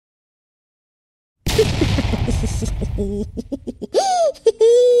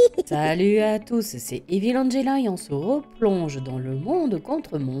Salut à tous, c'est Evil Angela et on se replonge dans le monde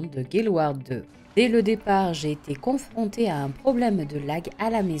contre monde de Guild Wars 2. Dès le départ, j'ai été confronté à un problème de lag à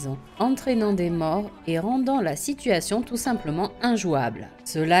la maison, entraînant des morts et rendant la situation tout simplement injouable.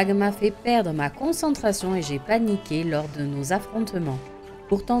 Ce lag m'a fait perdre ma concentration et j'ai paniqué lors de nos affrontements.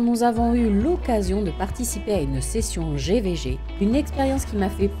 Pourtant, nous avons eu l'occasion de participer à une session GVG, une expérience qui m'a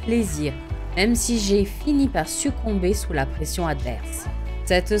fait plaisir, même si j'ai fini par succomber sous la pression adverse.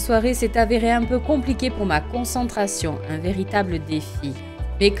 Cette soirée s'est avérée un peu compliquée pour ma concentration, un véritable défi.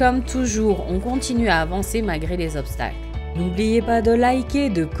 Mais comme toujours, on continue à avancer malgré les obstacles. N'oubliez pas de liker,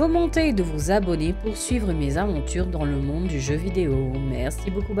 de commenter et de vous abonner pour suivre mes aventures dans le monde du jeu vidéo.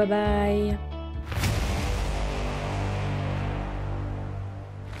 Merci beaucoup, bye bye.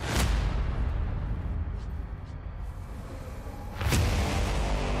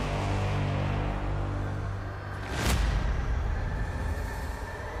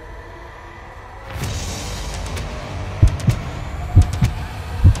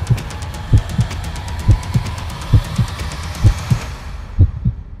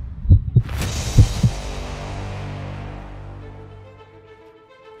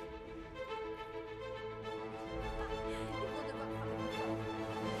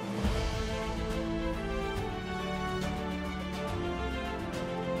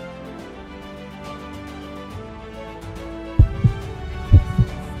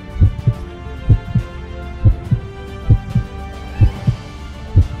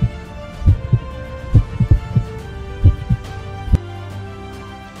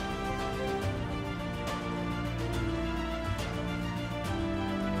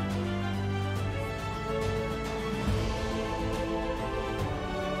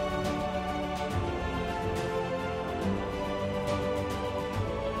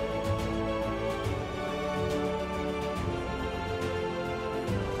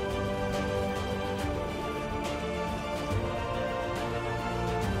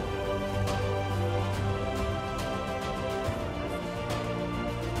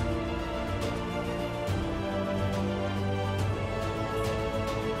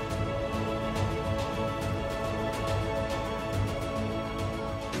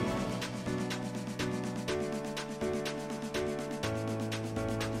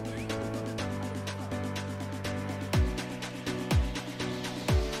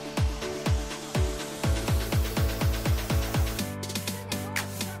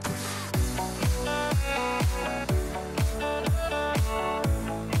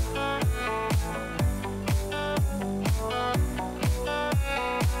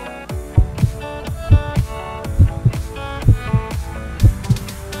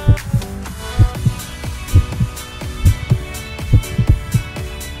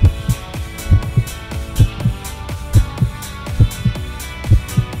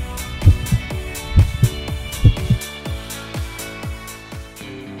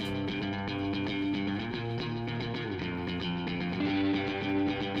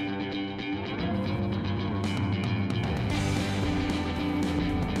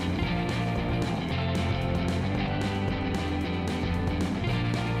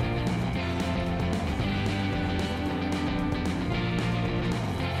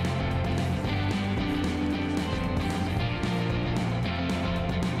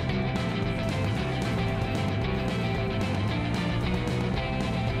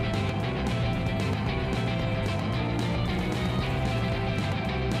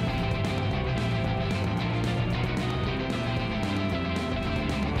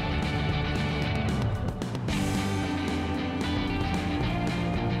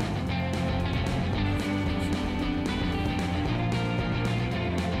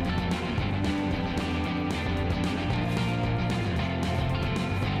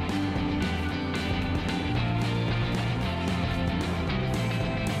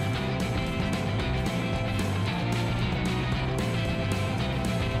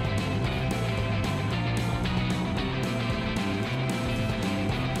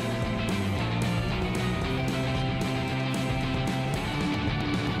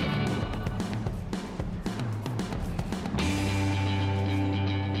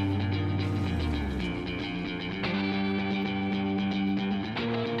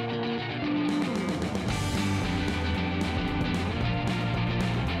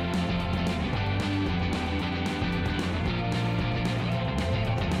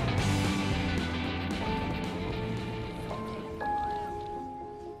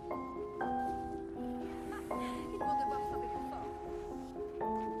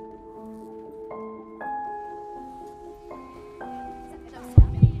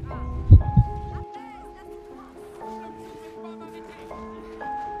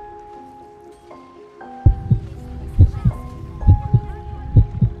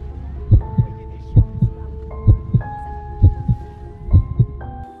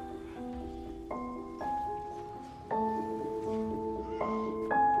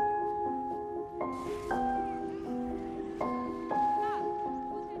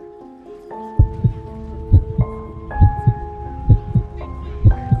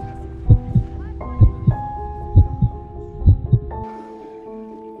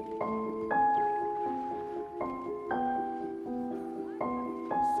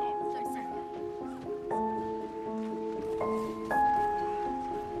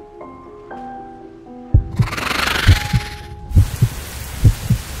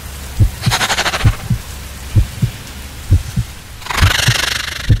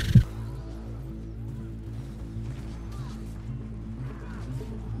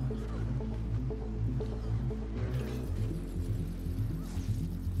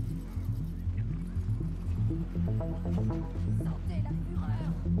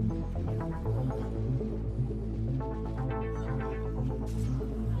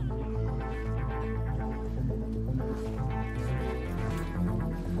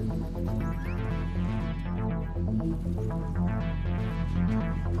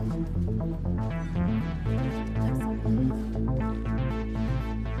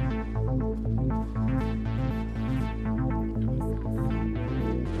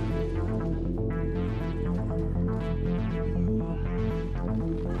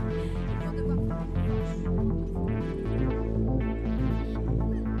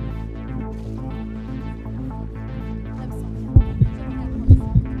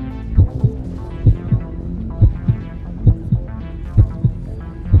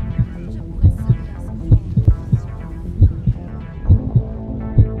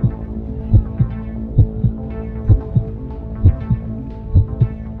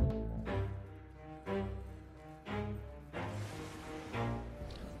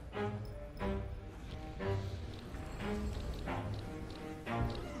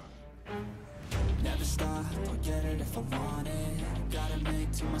 get it if I want it. Gotta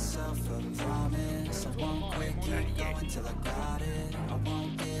make to myself a promise. I won't quit, keep going till I got it. I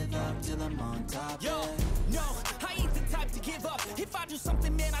won't give up till I'm on top. Yo, no, I ain't the type to give up. If I do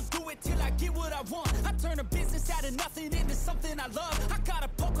something, man, I do it till I get what I want. I turn a business out of nothing into something I love. I got a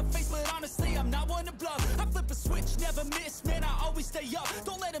poker face, but honestly, I'm not one to bluff. I flip a switch, never miss, man, I always stay up.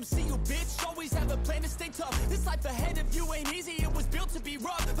 Don't let them see you, bitch, always have a plan to stay tough. This life ahead of you ain't easy, it was built to be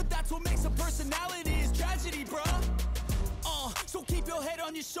rough. But that's what makes a personality, is tragedy, bruh. So keep your head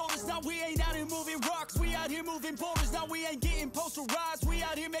on your shoulders. Now we ain't out here moving rocks, we out here moving boulders. Now we ain't getting posterized, we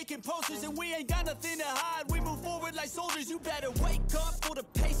out here making posters. And we ain't got nothing to hide, we move forward like soldiers. You better wake up for the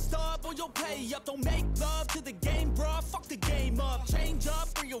pay stub, or you'll pay up. Don't make love to the game, bruh, fuck the game up. Change up,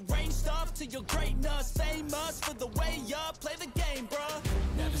 rearrange stuff to your greatness. Famous for the way up, play the game, bruh.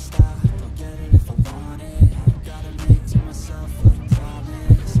 Never stop, I'll get it if I want it. Gotta make to myself a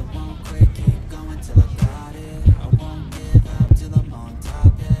promise. I won't quit, keep going till I got it. I won't give up till I'm on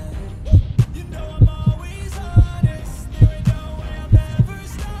top, yeah. You know I'm always honest, there ain't no way I'm ever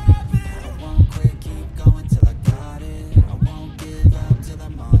stopping. I won't quit, keep going till I got it. I won't give up till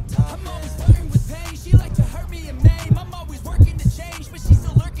I'm on top, I'm yeah. always flirting with pain, she like to hurt me and maim. I'm always working to change, but she's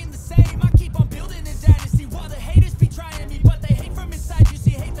still lurking the same. I keep on building a dynasty while the haters be trying me, but they hate from inside. You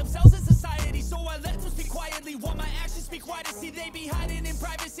see, hate themselves in society, so I let them speak quietly while my actions speak wider. See, they be hiding in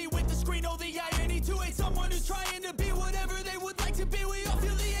privacy with the screen. Oh, the irony to hate someone who's trying to be whatever they would like to be. We all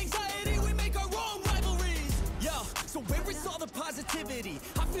feel the anxiety, we make our own rivalries. Yo, so where is all the positivity?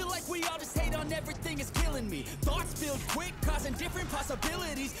 I feel like we all just hate on everything, it's killing me. Thoughts build quick, causing different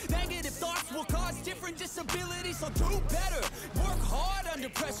possibilities. Negative thoughts will cause different disabilities. So do better, work hard under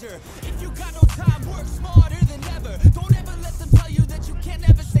pressure. If you got no time, work smarter than ever. Don't ever let them tell you that you can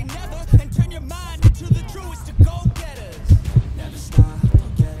never say never. And turn your mind into the truest to go